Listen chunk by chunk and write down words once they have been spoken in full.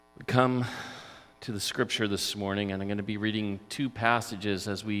We come to the scripture this morning, and I'm going to be reading two passages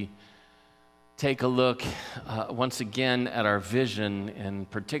as we take a look once again at our vision, and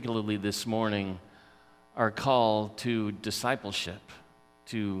particularly this morning, our call to discipleship,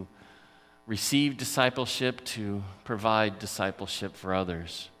 to receive discipleship, to provide discipleship for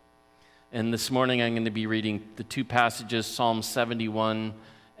others. And this morning I'm going to be reading the two passages, Psalm 71,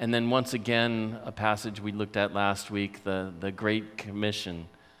 and then once again a passage we looked at last week, the Great Commission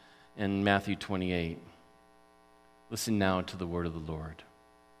in Matthew 28. Listen now to the word of the Lord.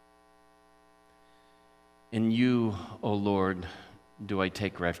 In you, O Lord, do I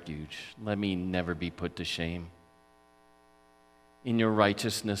take refuge. Let me never be put to shame. In your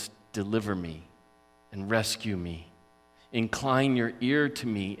righteousness, deliver me and rescue me. Incline your ear to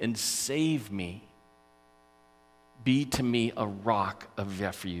me and save me. Be to me a rock of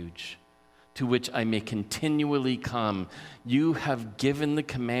refuge, to which I may continually come. You have given the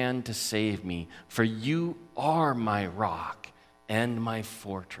command to save me, for you are my rock and my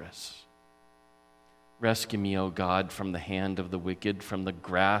fortress. Rescue me, O God, from the hand of the wicked, from the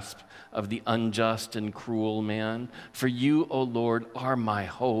grasp of the unjust and cruel man. For you, O Lord, are my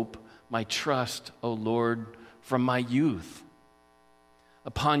hope, my trust, O Lord, from my youth.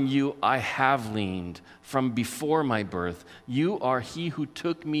 Upon you I have leaned from before my birth. You are he who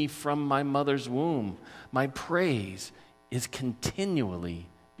took me from my mother's womb. My praise is continually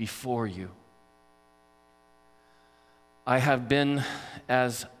before you. I have been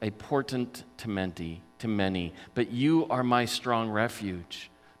as a portent to many, but you are my strong refuge.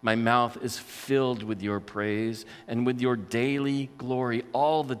 My mouth is filled with your praise and with your daily glory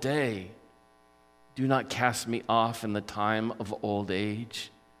all the day. Do not cast me off in the time of old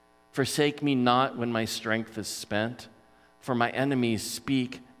age. Forsake me not when my strength is spent. For my enemies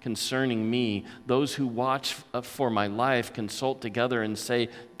speak concerning me. Those who watch for my life consult together and say,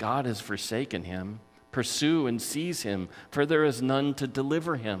 God has forsaken him. Pursue and seize him, for there is none to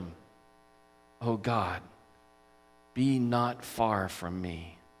deliver him. O God, be not far from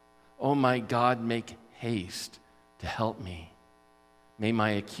me. O my God, make haste to help me. May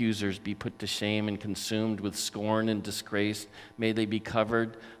my accusers be put to shame and consumed with scorn and disgrace. May they be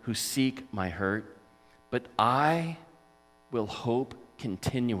covered who seek my hurt. But I will hope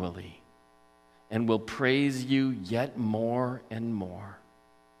continually and will praise you yet more and more.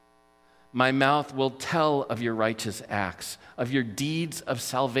 My mouth will tell of your righteous acts, of your deeds of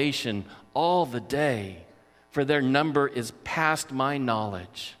salvation all the day, for their number is past my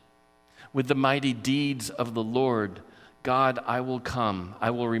knowledge. With the mighty deeds of the Lord, God, I will come.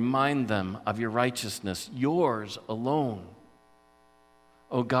 I will remind them of your righteousness, yours alone.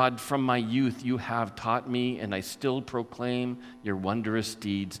 O God, from my youth you have taught me, and I still proclaim your wondrous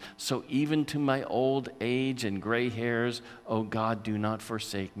deeds. So even to my old age and gray hairs, O God, do not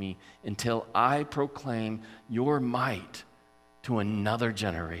forsake me until I proclaim your might to another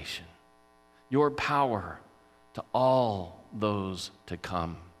generation, your power to all those to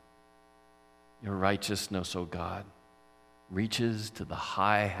come. Your righteousness, O God, reaches to the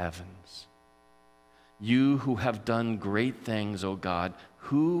high heavens. You who have done great things, O God,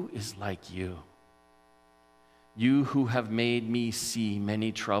 who is like you? You who have made me see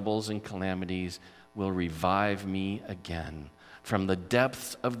many troubles and calamities will revive me again. From the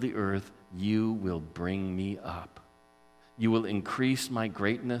depths of the earth, you will bring me up. You will increase my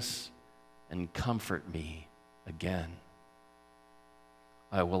greatness and comfort me again.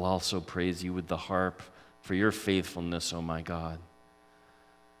 I will also praise you with the harp for your faithfulness, O my God.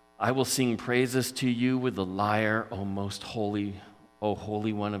 I will sing praises to you with the lyre, O most holy, O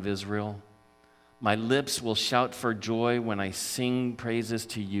Holy One of Israel. My lips will shout for joy when I sing praises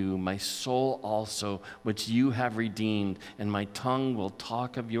to you, my soul also, which you have redeemed, and my tongue will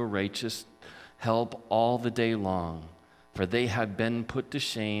talk of your righteous help all the day long, for they have been put to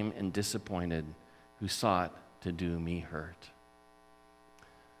shame and disappointed who sought to do me hurt.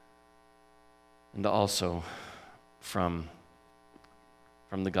 And also from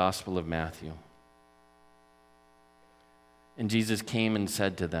the Gospel of Matthew. And Jesus came and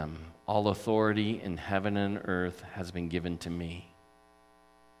said to them, all authority in heaven and earth has been given to me.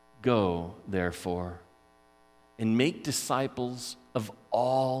 Go, therefore, and make disciples of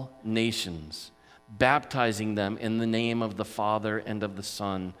all nations, baptizing them in the name of the Father and of the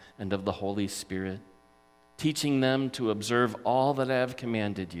Son and of the Holy Spirit, teaching them to observe all that I have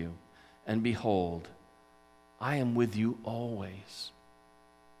commanded you. And behold, I am with you always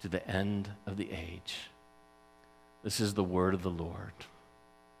to the end of the age. This is the word of the Lord.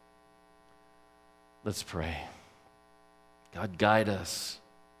 Let's pray. God, guide us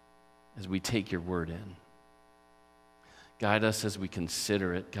as we take your word in. Guide us as we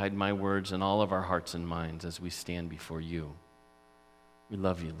consider it. Guide my words and all of our hearts and minds as we stand before you. We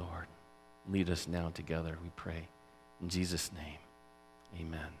love you, Lord. Lead us now together, we pray. In Jesus' name,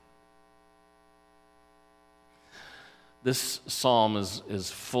 amen. This psalm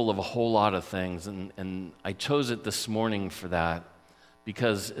is full of a whole lot of things, and I chose it this morning for that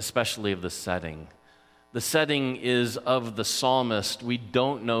because especially of the setting. The setting is of the psalmist. We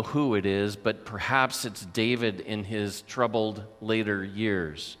don't know who it is, but perhaps it's David in his troubled later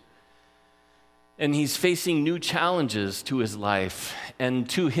years. And he's facing new challenges to his life and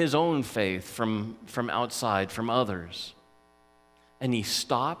to his own faith from outside, from others. And he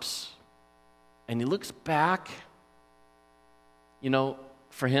stops and he looks back. You know,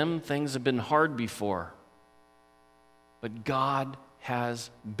 for him, things have been hard before, but God has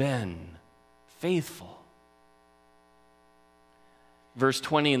been faithful. Verse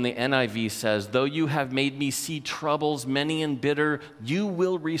 20 in the NIV says, "Though you have made me see troubles many and bitter, you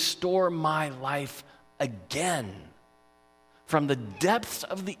will restore my life again. From the depths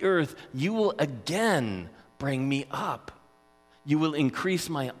of the earth, you will again bring me up. You will increase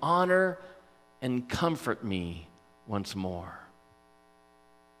my honor and comfort me once more."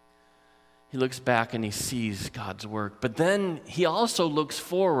 He looks back and he sees God's work, but then he also looks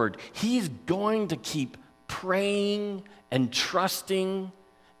forward. He's going to keep praying and trusting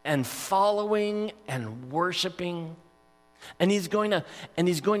and following and worshiping. And he's going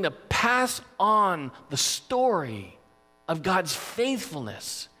to pass on the story of God's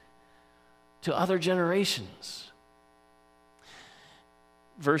faithfulness to other generations.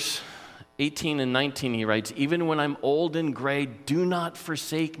 Verse 18 and 19, he writes, "Even when I'm old and gray, do not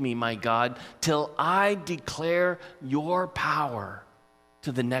forsake me, my God, till I declare your power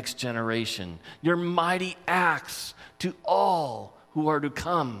to the next generation, your mighty acts to all who are to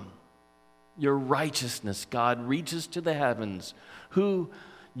come. Your righteousness, God, reaches to the heavens.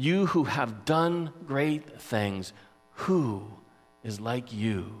 You who have done great things, who is like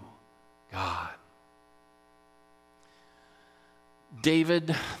you, God?"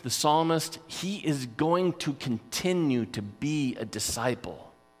 David, the psalmist, he is going to continue to be a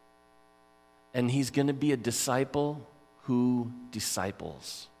disciple. And he's going to be a disciple who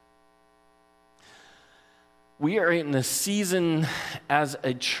disciples. We are in a season as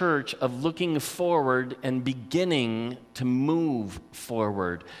a church of looking forward and beginning to move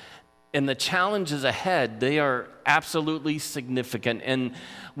forward. And the challenges ahead, they are absolutely significant. And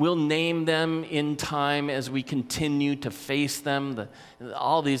we'll name them in time as we continue to face them.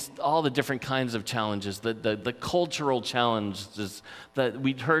 All the different kinds of challenges, the cultural challenges that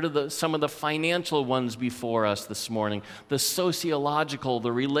we'd heard of, some of the financial ones before us this morning, the sociological,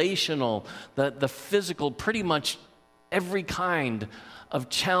 the relational, the physical, pretty much every kind of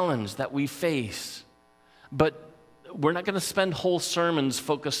challenge that we face. But we're not going to spend whole sermons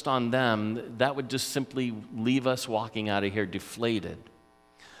focused on them. That would just simply leave us walking out of here deflated.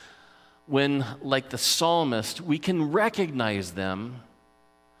 When, like the psalmist, we can recognize them,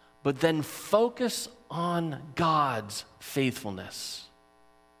 but then focus on God's faithfulness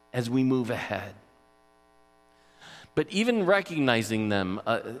as we move ahead. But even recognizing them,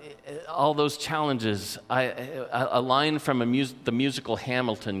 all those challenges, a line from the musical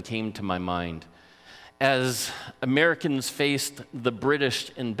Hamilton came to my mind. As Americans faced the British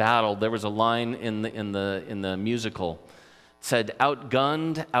in battle, there was a line in the musical. It said,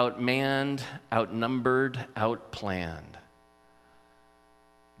 "Outgunned, outmanned, outnumbered, outplanned."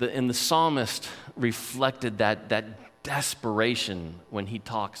 And the psalmist reflected that desperation when he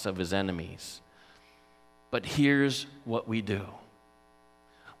talks of his enemies. But here's what we do.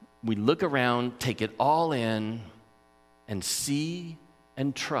 We look around, take it all in, and see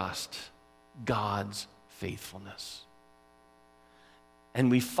and trust God's faithfulness. And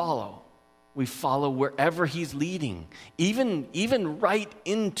we follow. We follow wherever he's leading, even right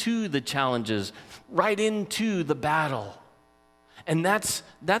into the challenges, right into the battle. And that's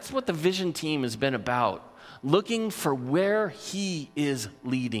what the vision team has been about, looking for where he is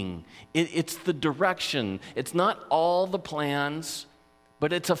leading. It's the direction. It's not all the plans,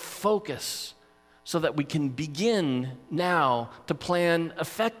 but it's a focus so that we can begin now to plan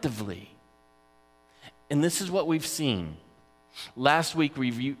effectively. And this is what we've seen. Last week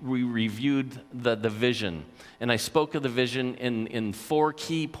we reviewed the vision, and I spoke of the vision in 4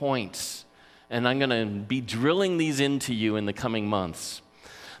 key points, and I'm going to be drilling these into you in the coming months.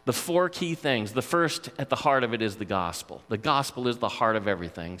 The 4 key things. The first, at the heart of it, is the gospel. The gospel is the heart of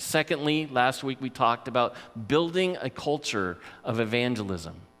everything. Secondly, last week we talked about building a culture of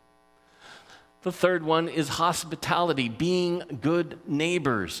evangelism. The third one is hospitality, being good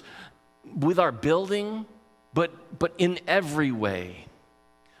neighbors. With our building, but in every way.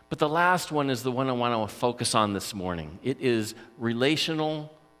 But the last one is the one I want to focus on this morning. It is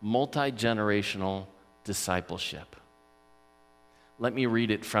relational, multi-generational discipleship. Let me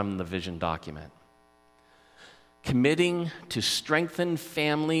read it from the vision document. Committing to strengthen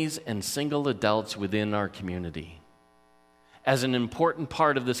families and single adults within our community. As an important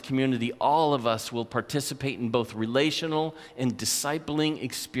part of this community, all of us will participate in both relational and discipling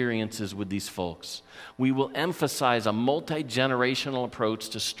experiences with these folks. We will emphasize a multi-generational approach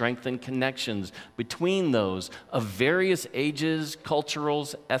to strengthen connections between those of various ages,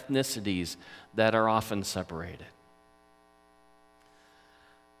 cultures, ethnicities that are often separated.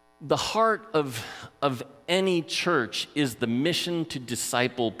 The heart of any church is the mission to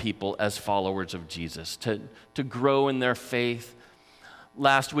disciple people as followers of Jesus, to grow in their faith.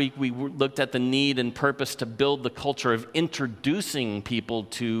 Last week, we looked at the need and purpose to build the culture of introducing people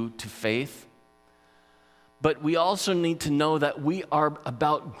to faith. But we also need to know that we are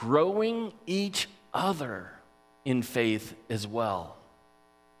about growing each other in faith as well.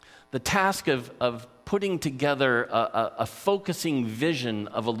 The task of putting together a focusing vision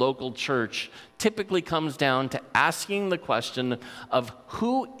of a local church typically comes down to asking the question of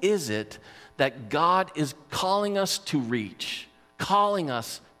who is it that God is calling us to reach, calling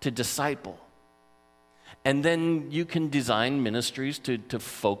us to disciple. And then you can design ministries to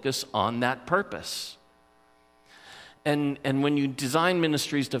focus on that purpose. And when you design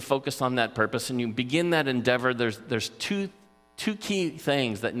ministries to focus on that purpose and you begin that endeavor, there's two key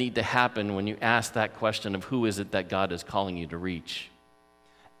things that need to happen when you ask that question of who is it that God is calling you to reach.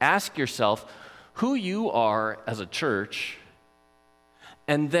 Ask yourself who you are as a church,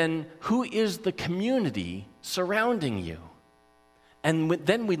 and then who is the community surrounding you. And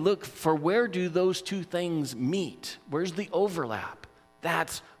then we look for where do those two things meet? Where's the overlap?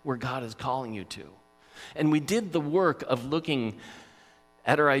 That's where God is calling you to. And we did the work of looking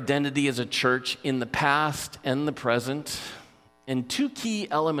at our identity as a church in the past and the present. And two key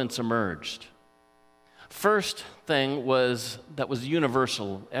elements emerged. First thing was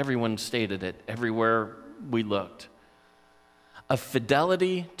universal. Everyone stated it everywhere we looked. A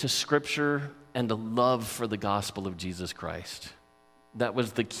fidelity to Scripture and a love for the gospel of Jesus Christ. That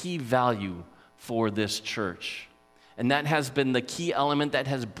was the key value for this church. And that has been the key element that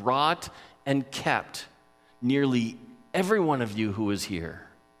has brought and kept nearly every one of you who is here.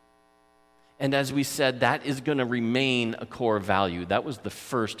 And as we said, that is going to remain a core value. That was the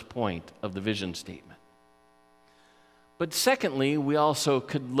first point of the vision statement. But secondly, we also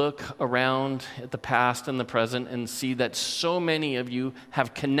could look around at the past and the present and see that so many of you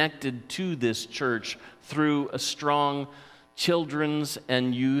have connected to this church through a strong children's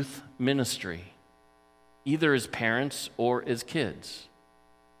and youth ministry, either as parents or as kids.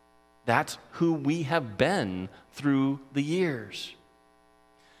 That's who we have been through the years.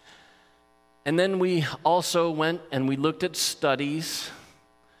 And then we also went and we looked at studies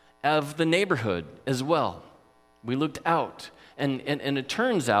of the neighborhood as well. We looked out. And it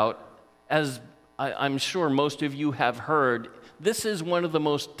turns out, as I'm sure most of you have heard, this is one of the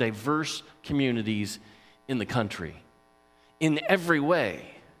most diverse communities in the country in every way.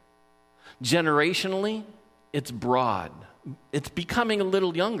 Generationally, it's broad. It's becoming a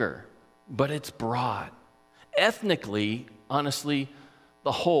little younger, but it's broad. Ethnically, honestly,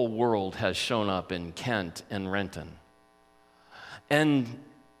 the whole world has shown up in Kent and Renton. And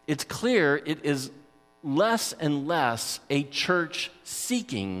it's clear it is less and less a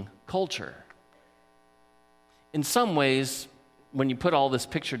church-seeking culture. In some ways, when you put all this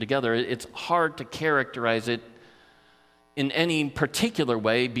picture together, it's hard to characterize it in any particular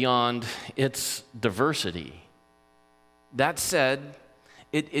way beyond its diversity. That said,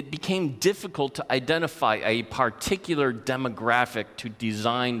 it became difficult to identify a particular demographic to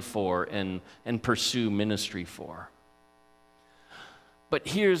design for and pursue ministry for. But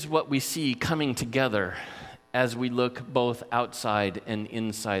here's what we see coming together as we look both outside and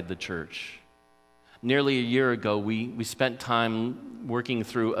inside the church. Nearly a year ago, we spent time working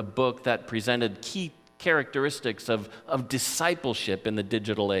through a book that presented key characteristics of discipleship in the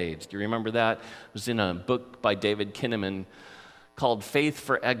digital age. Do you remember that? It was in a book by David Kinnaman called Faith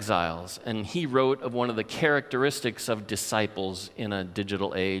for Exiles, and he wrote of one of the characteristics of disciples in a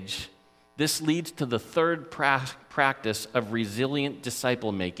digital age. This leads to the third practice of resilient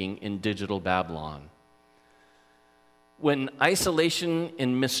disciple making in digital Babylon. When isolation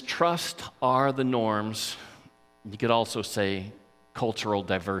and mistrust are the norms, you could also say cultural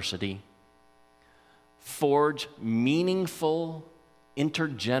diversity, forge meaningful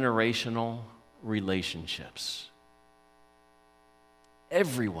intergenerational relationships.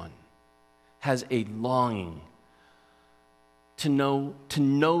 Everyone has a longing to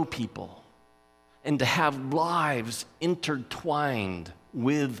know people and to have lives intertwined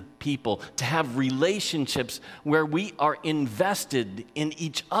with people, to have relationships where we are invested in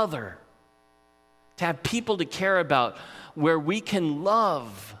each other, to have people to care about, where we can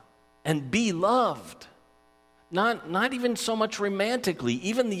love and be loved. Not even so much romantically.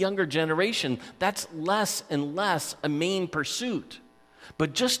 Even the younger generation, that's less and less a main pursuit.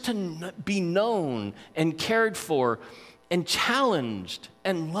 But just to be known and cared for and challenged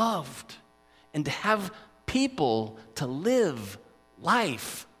and loved, and to have people to live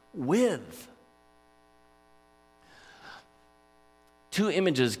life with. Two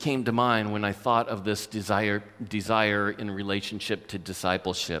images came to mind when I thought of this desire in relationship to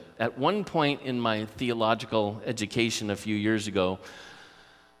discipleship. At one point in my theological education a few years ago,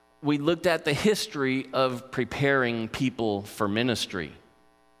 we looked at the history of preparing people for ministry,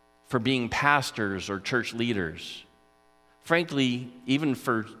 for being pastors or church leaders. Frankly, even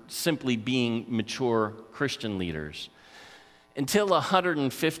for simply being mature Christian leaders. Until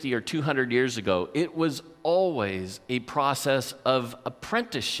 150 or 200 years ago, it was always a process of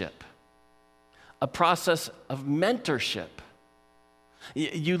apprenticeship, a process of mentorship.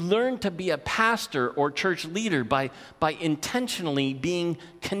 You learn to be a pastor or church leader by intentionally being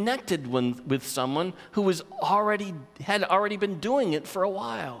connected with someone who had already been doing it for a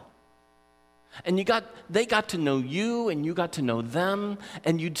while. And they got to know you, and you got to know them,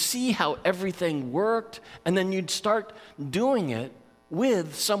 and you'd see how everything worked, and then you'd start doing it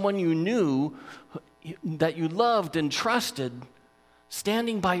with someone you knew that you loved and trusted,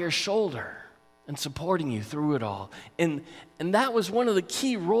 standing by your shoulder and supporting you through it all. And that was one of the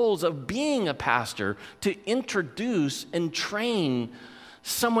key roles of being a pastor, to introduce and train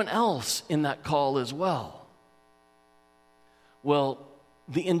someone else in that call as well. Well,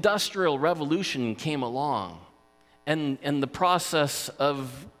 the Industrial Revolution came along, and the process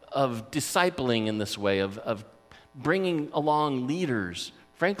of discipling in this way, of bringing along leaders,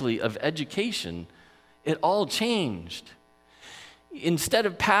 frankly, of education, it all changed. Instead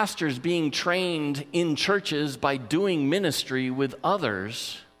of pastors being trained in churches by doing ministry with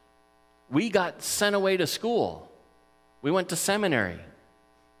others, we got sent away to school. We went to seminary.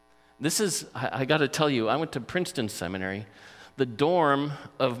 I got to tell you, I went to Princeton Seminary. The dorm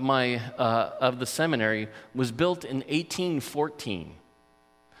of the seminary was built in 1814.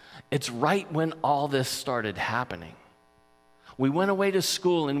 It's right when all this started happening. We went away to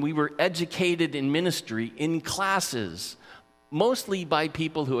school and we were educated in ministry in classes, mostly by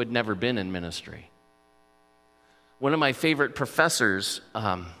people who had never been in ministry. One of my favorite professors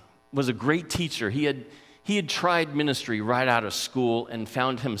was a great teacher. He had tried ministry right out of school and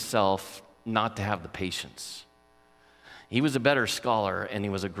found himself not to have the patience. He was a better scholar, and he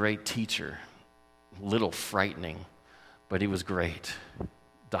was a great teacher. A little frightening, but he was great.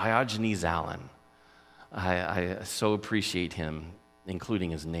 Diogenes Allen. I so appreciate him,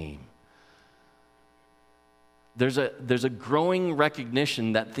 including his name. There's a growing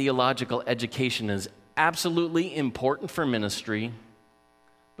recognition that theological education is absolutely important for ministry,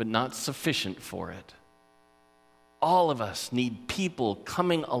 but not sufficient for it. All of us need people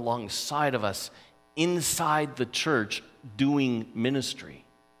coming alongside of us inside the church doing ministry.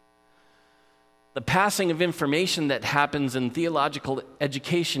 The passing of information that happens in theological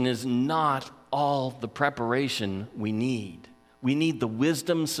education is not all the preparation we need. We need the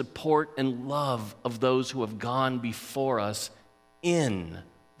wisdom, support, and love of those who have gone before us in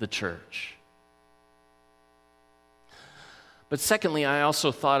the church. But secondly, I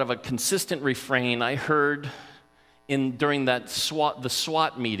also thought of a consistent refrain I heard during the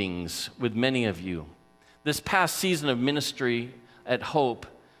SWAT meetings with many of you. This past season of ministry at Hope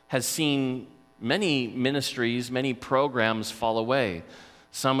has seen many ministries, many programs fall away.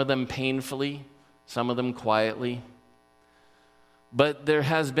 Some of them painfully, some of them quietly. But there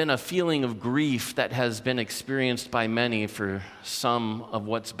has been a feeling of grief that has been experienced by many for some of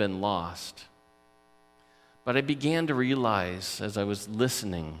what's been lost. But I began to realize as I was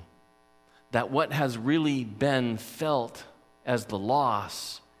listening that what has really been felt as the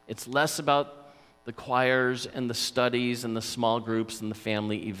loss, it's less about the choirs and the studies and the small groups and the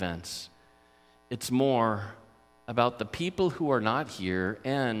family events. It's more about the people who are not here,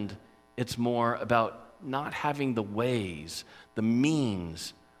 and it's more about not having the ways, the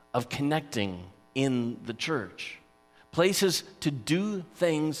means of connecting in the church. Places to do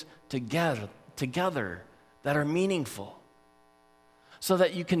things together that are meaningful, so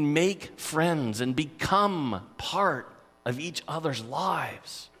that you can make friends and become part of each other's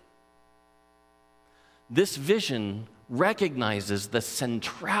lives. This vision recognizes the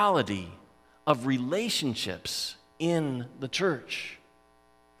centrality of relationships in the church.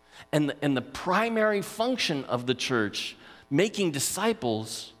 And the primary function of the church, making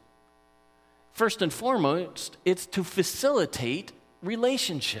disciples, first and foremost, it's to facilitate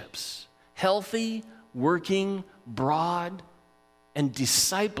relationships, healthy, working, broad, and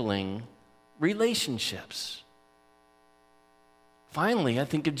discipling relationships. Finally, I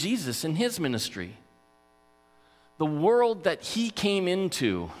think of Jesus and his ministry. The world that he came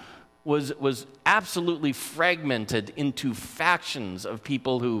into was absolutely fragmented into factions of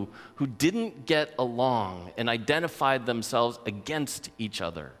people who didn't get along and identified themselves against each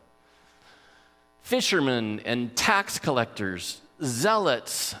other. Fishermen and tax collectors,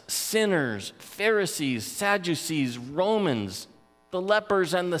 zealots, sinners, Pharisees, Sadducees, Romans, the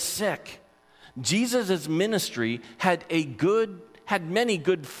lepers and the sick. Jesus' ministry had many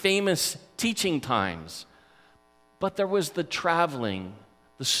good famous teaching times, but there was the traveling,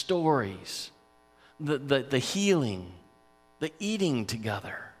 the stories, the healing, the eating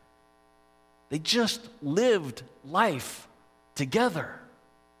together. They just lived life together.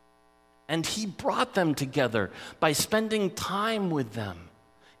 And he brought them together by spending time with them,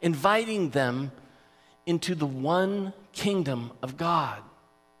 inviting them into the one kingdom of God,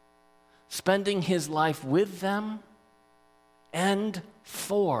 spending his life with them and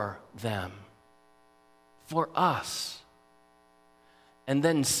for them, for us, and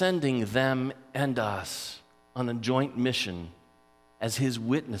then sending them and us on a joint mission as his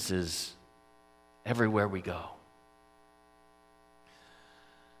witnesses everywhere we go.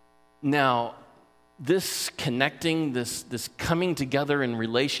 Now, this connecting, this coming together in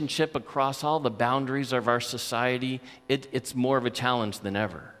relationship across all the boundaries of our society, it's more of a challenge than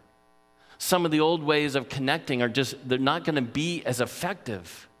ever. Some of the old ways of connecting they're not going to be as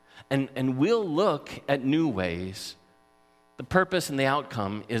effective. And we'll look at new ways. The purpose and the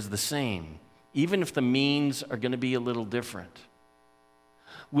outcome is the same, even if the means are going to be a little different.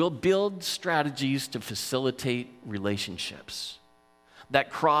 We'll build strategies to facilitate relationships that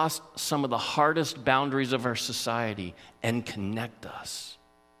cross some of the hardest boundaries of our society and connect us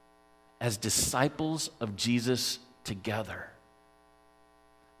as disciples of Jesus together.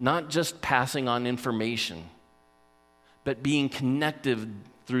 Not just passing on information, but being connected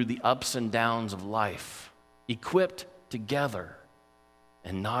through the ups and downs of life, equipped together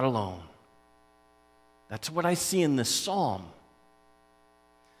and not alone. That's what I see in this psalm.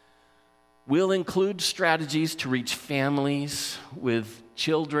 We'll include strategies to reach families with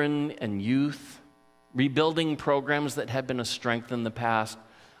children and youth, rebuilding programs that have been a strength in the past.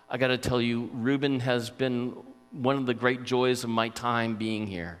 I got to tell you, Ruben has been one of the great joys of my time being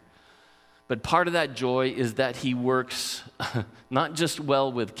here. But part of that joy is that he works not just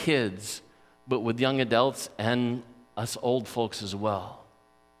well with kids, but with young adults and us old folks as well.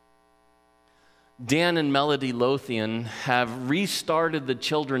 Dan and Melody Lothian have restarted the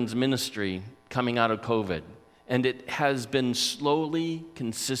children's ministry coming out of COVID, and it has been slowly,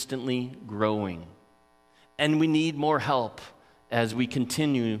 consistently growing. And we need more help as we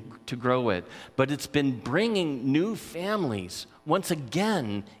continue to grow it. But it's been bringing new families once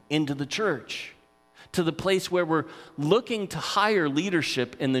again into the church, to the place where we're looking to hire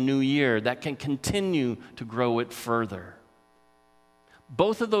leadership in the new year that can continue to grow it further.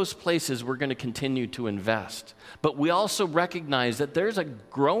 Both of those places we're going to continue to invest. But we also recognize that there's a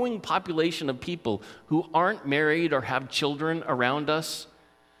growing population of people who aren't married or have children around us,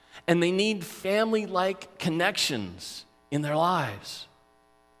 and they need family-like connections in their lives,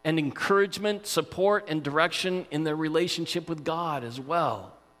 and encouragement, support, and direction in their relationship with God as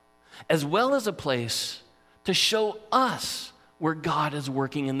well as a place to show us where God is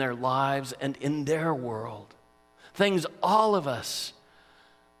working in their lives and in their world. Things all of us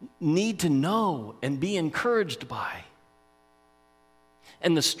need to know and be encouraged by.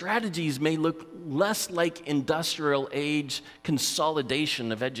 And the strategies may look less like industrial age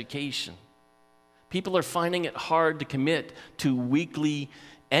consolidation of education. People are finding it hard to commit to weekly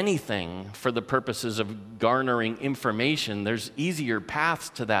anything for the purposes of garnering information. There's easier paths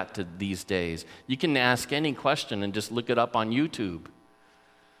to that these days. You can ask any question and just look it up on YouTube.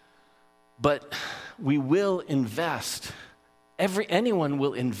 But we will invest. Anyone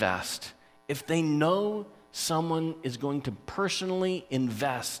will invest if they know someone is going to personally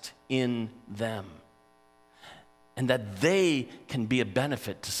invest in them and that they can be a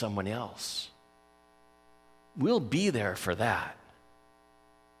benefit to someone else. We'll be there for that.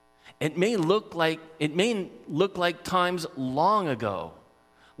 It may look like times long ago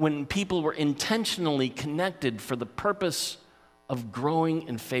when people were intentionally connected for the purpose of growing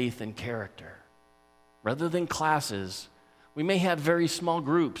in faith and character. Rather than classes, we may have very small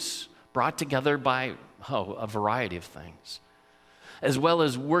groups, brought together by, a variety of things, as well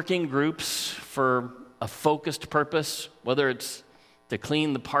as working groups for a focused purpose, whether it's to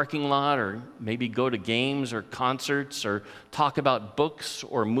clean the parking lot or maybe go to games or concerts or talk about books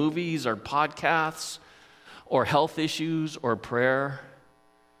or movies or podcasts or health issues or prayer.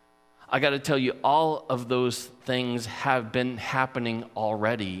 I got to tell you, all of those things have been happening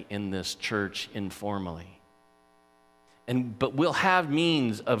already in this church informally. But we'll have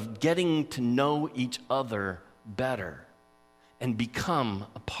means of getting to know each other better and become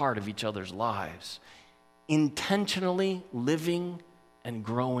a part of each other's lives, intentionally living and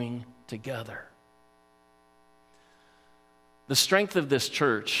growing together. The strength of this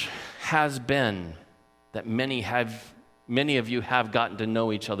church has been that many of you have gotten to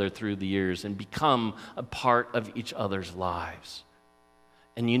know each other through the years and become a part of each other's lives.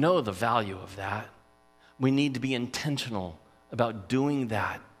 And you know the value of that. We need to be intentional about doing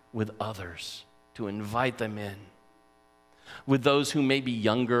that with others, to invite them in. With those who may be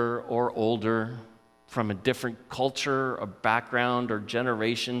younger or older, from a different culture or background or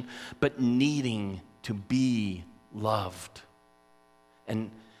generation, but needing to be loved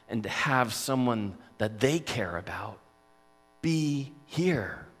and to have someone that they care about be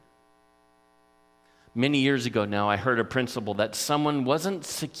here. Many years ago now, I heard a principle that someone wasn't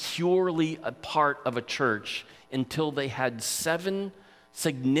securely a part of a church until they had 7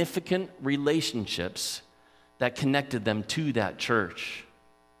 significant relationships that connected them to that church.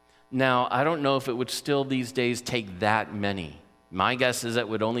 Now, I don't know if it would still these days take that many. My guess is that it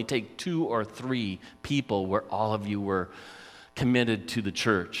would only take 2 or 3 people where all of you were committed to the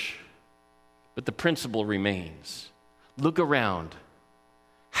church. But the principle remains. Look around.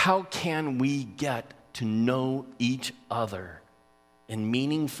 How can we get to know each other in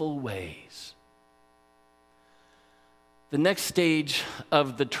meaningful ways? The next stage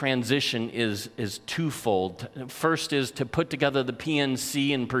of the transition is twofold. First is to put together the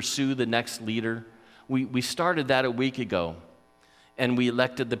PNC and pursue the next leader. We started that a week ago, and we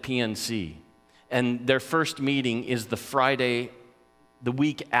elected the PNC. And their first meeting is the Friday, the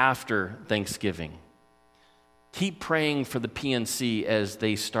week after Thanksgiving. Keep praying for the PNC as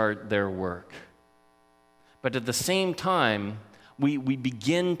they start their work. But at the same time, we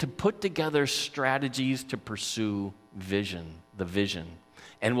begin to put together strategies to pursue the vision.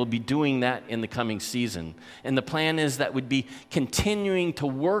 And we'll be doing that in the coming season. And the plan is that we'd be continuing to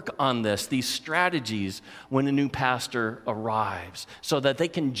work on these strategies when a new pastor arrives, so that they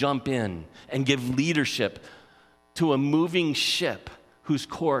can jump in and give leadership to a moving ship whose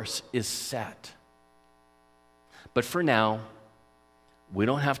course is set. But for now, we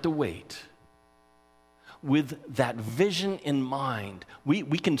don't have to wait. With that vision in mind, we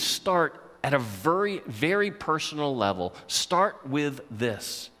can start at a very, very personal level. Start with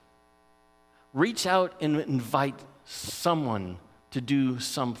this. Reach out and invite someone to do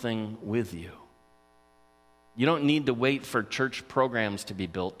something with you. You don't need to wait for church programs to be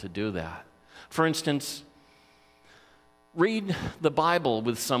built to do that. For instance, read the Bible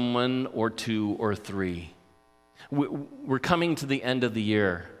with someone or 2 or 3. We're coming to the end of the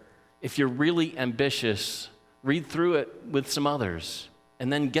year. If you're really ambitious, read through it with some others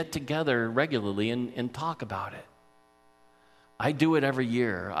and then get together regularly and talk about it. I do it every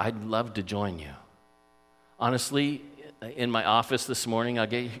year. I'd love to join you. Honestly, in my office this morning,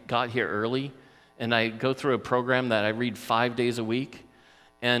 I got here early, and I go through a program that I read 5 days a week,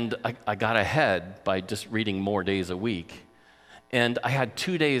 and I got ahead by just reading more days a week. And I had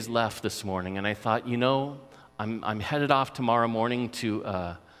 2 days left this morning, and I thought, I'm headed off tomorrow morning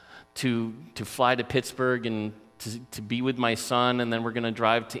to fly to Pittsburgh and to be with my son, and then we're going to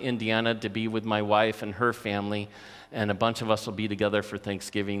drive to Indiana to be with my wife and her family, and a bunch of us will be together for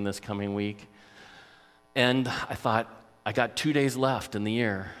Thanksgiving this coming week. And I thought, I got 2 days left in the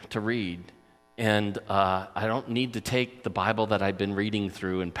year to read, and I don't need to take the Bible that I've been reading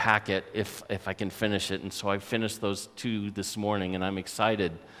through and pack it if I can finish it. And so I finished those 2 this morning, and I'm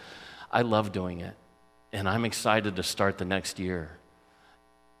excited. I love doing it, and I'm excited to start the next year.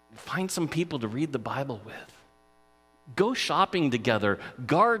 Find some people to read the Bible with. Go shopping together,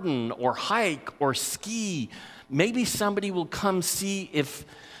 garden or hike or ski. Maybe somebody will come see if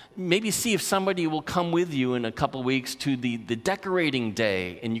somebody will come with you in a couple weeks to the decorating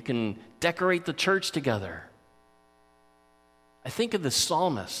day, and you can decorate the church together. I think of the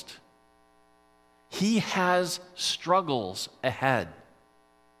psalmist. He has struggles ahead.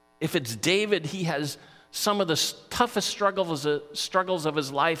 If it's David, he has some of the toughest struggles of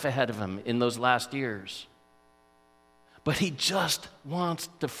his life ahead of him in those last years. But he just wants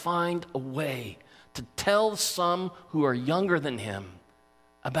to find a way to tell some who are younger than him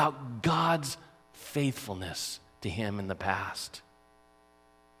about God's faithfulness to him in the past.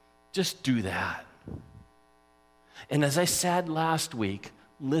 Just do that. And as I said last week,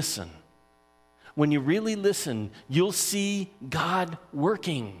 listen. When you really listen, you'll see God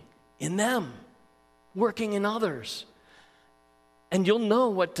working in them, working in others. And you'll know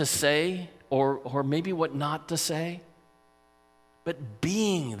what to say or maybe what not to say. But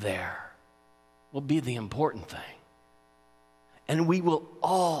being there will be the important thing. And we will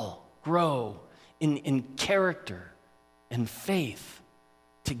all grow in character and faith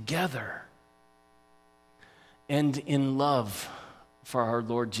together and in love for our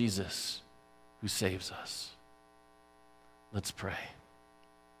Lord Jesus who saves us. Let's pray.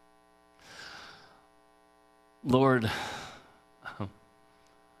 Lord,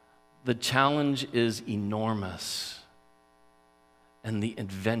 the challenge is enormous and the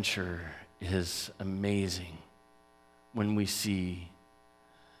adventure is amazing when we see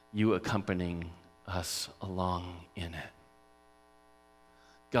you accompanying us along in it.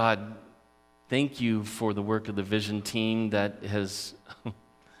 God, thank you for the work of the Vision team that has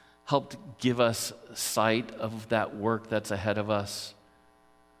helped give us sight of that work that's ahead of us.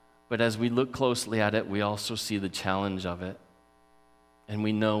 But as we look closely at it, we also see the challenge of it. And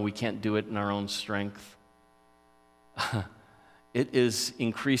we know we can't do it in our own strength. It is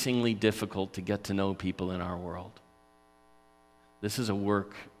increasingly difficult to get to know people in our world. This is a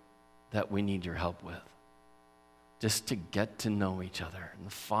work that we need your help with. Just to get to know each other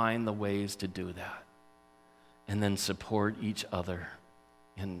and find the ways to do that. And then support each other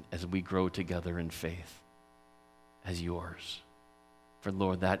as we grow together in faith as yours. For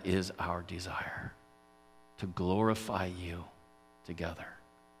Lord, that is our desire, to glorify you together.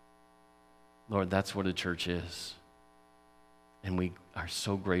 Lord, that's what a church is. And we are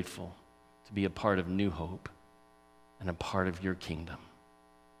so grateful to be a part of New Hope and a part of your kingdom.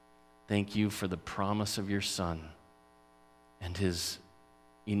 Thank you for the promise of your Son and his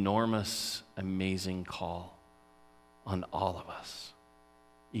enormous, amazing call on all of us.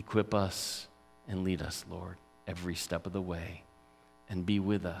 Equip us and lead us, Lord, every step of the way, and be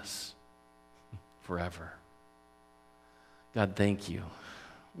with us forever. God, thank you.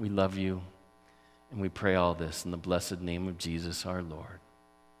 We love you, and we pray all this in the blessed name of Jesus our Lord.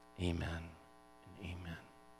 Amen.